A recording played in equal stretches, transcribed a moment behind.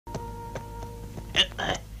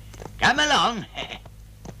along.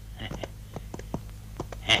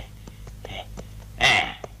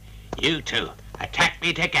 You two, attack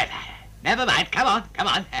me together. Never mind, come on, come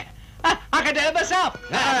on. I can do it myself.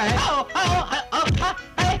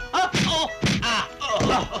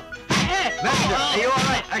 Master, are you all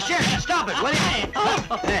right? Sheriff, stop it, will you?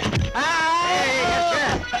 Hey,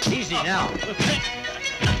 Sheriff, easy now.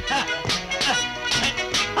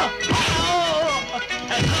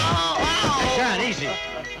 Chang, easy.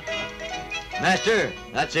 Master,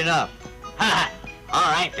 that's enough. All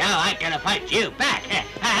right, now I'm gonna fight you back.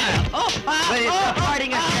 Will you stop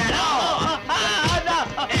fighting us, Chang?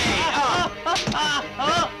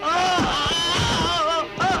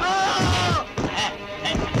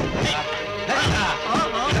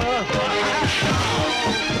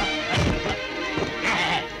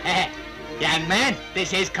 Young man,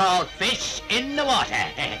 this is called fish in the water.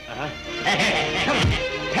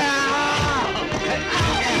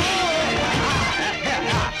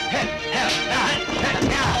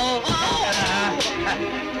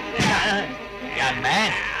 Young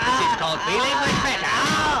man, this is called feeling much better.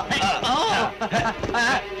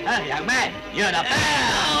 Young man, you're the best.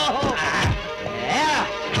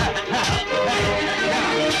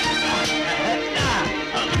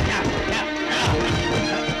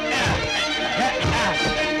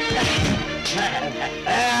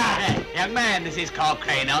 Young man, this is called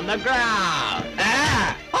crane on the ground.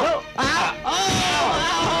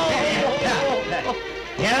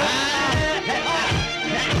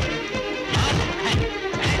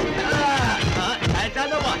 That's on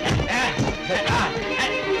the water.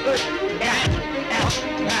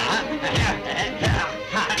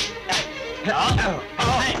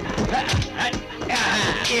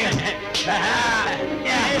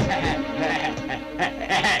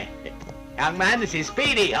 Young man, this is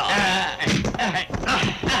Speedy.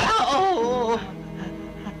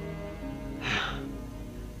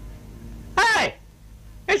 Hey!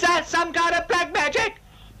 Is that some kind of black magic?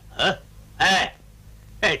 Huh? Hey!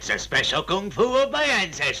 It's a special kung fu of my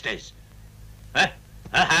ancestors. Huh?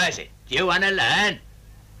 How is it? Do you want to learn?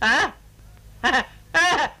 Huh?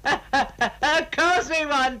 Of course we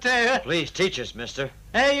want to. Please teach us, mister.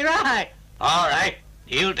 Hey, right. All right.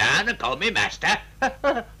 Kneel down and call me master. All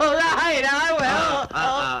right, I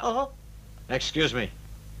will. Excuse me.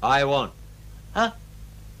 I won't. Huh?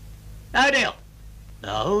 No deal.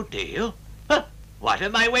 No deal? Huh. What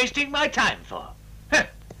am I wasting my time for? Huh.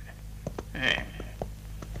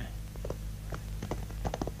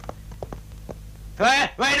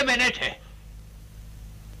 Wait a minute.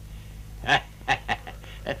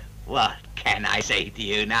 What can I say to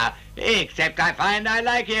you now, except I find I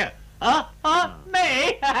like you?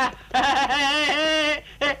 Me?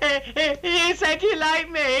 You said you like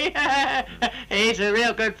me? He's a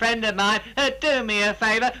real good friend of mine. Do me a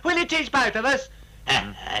favor. Will you teach both of us?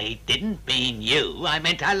 I didn't mean you. I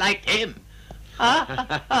meant I liked him.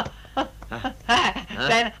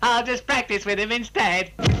 Then I'll just practice with him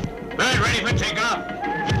instead. Bird ready for takeoff.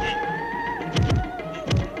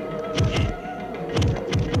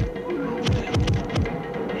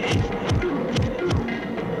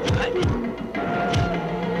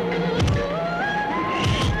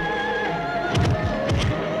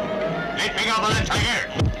 Pick up on the tiger.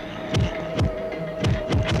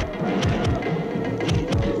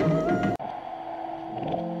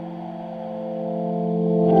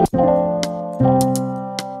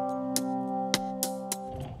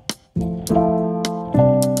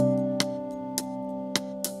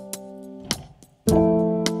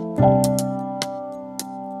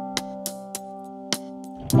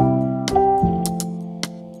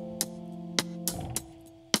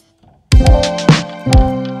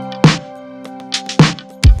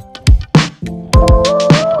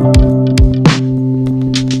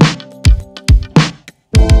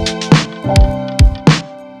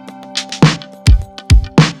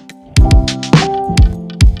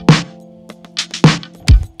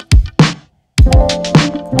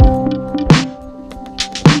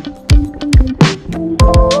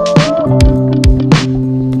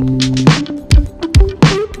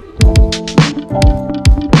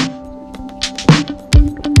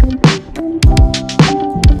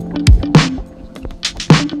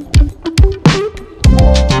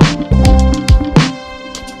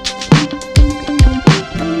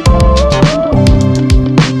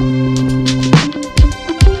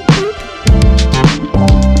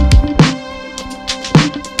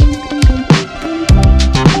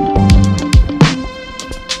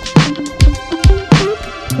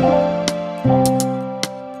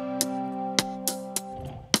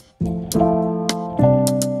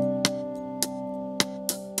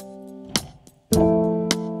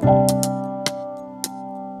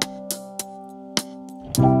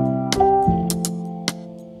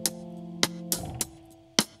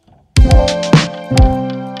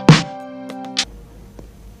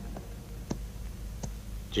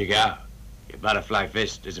 Chih-chao, your butterfly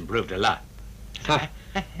fist has improved a lot.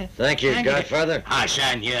 Thank you, Godfather.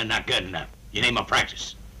 Shan, you're not good enough. You need more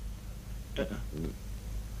practice.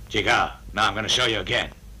 Chih-chao, now I'm going to show you again.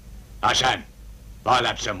 Shan, boil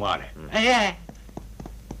up some water. Yeah.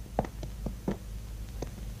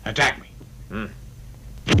 Attack me.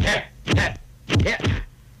 Yeah.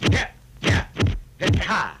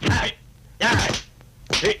 Ha.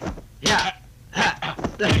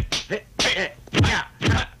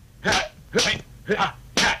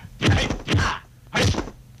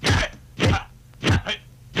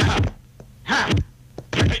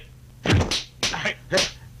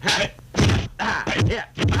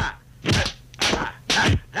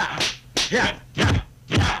 Yeah.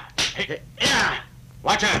 Yeah.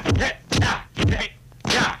 Watch out.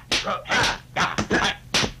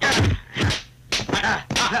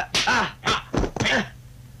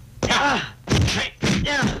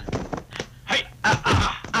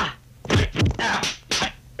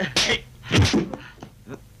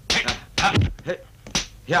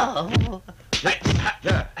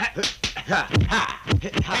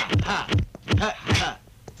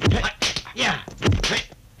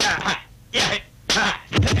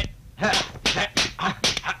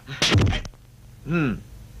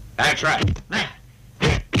 That's right.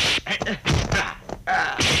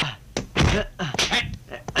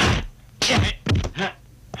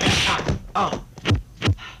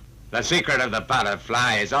 The secret of the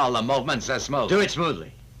butterfly is all the movements are smooth. Do it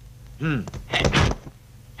smoothly.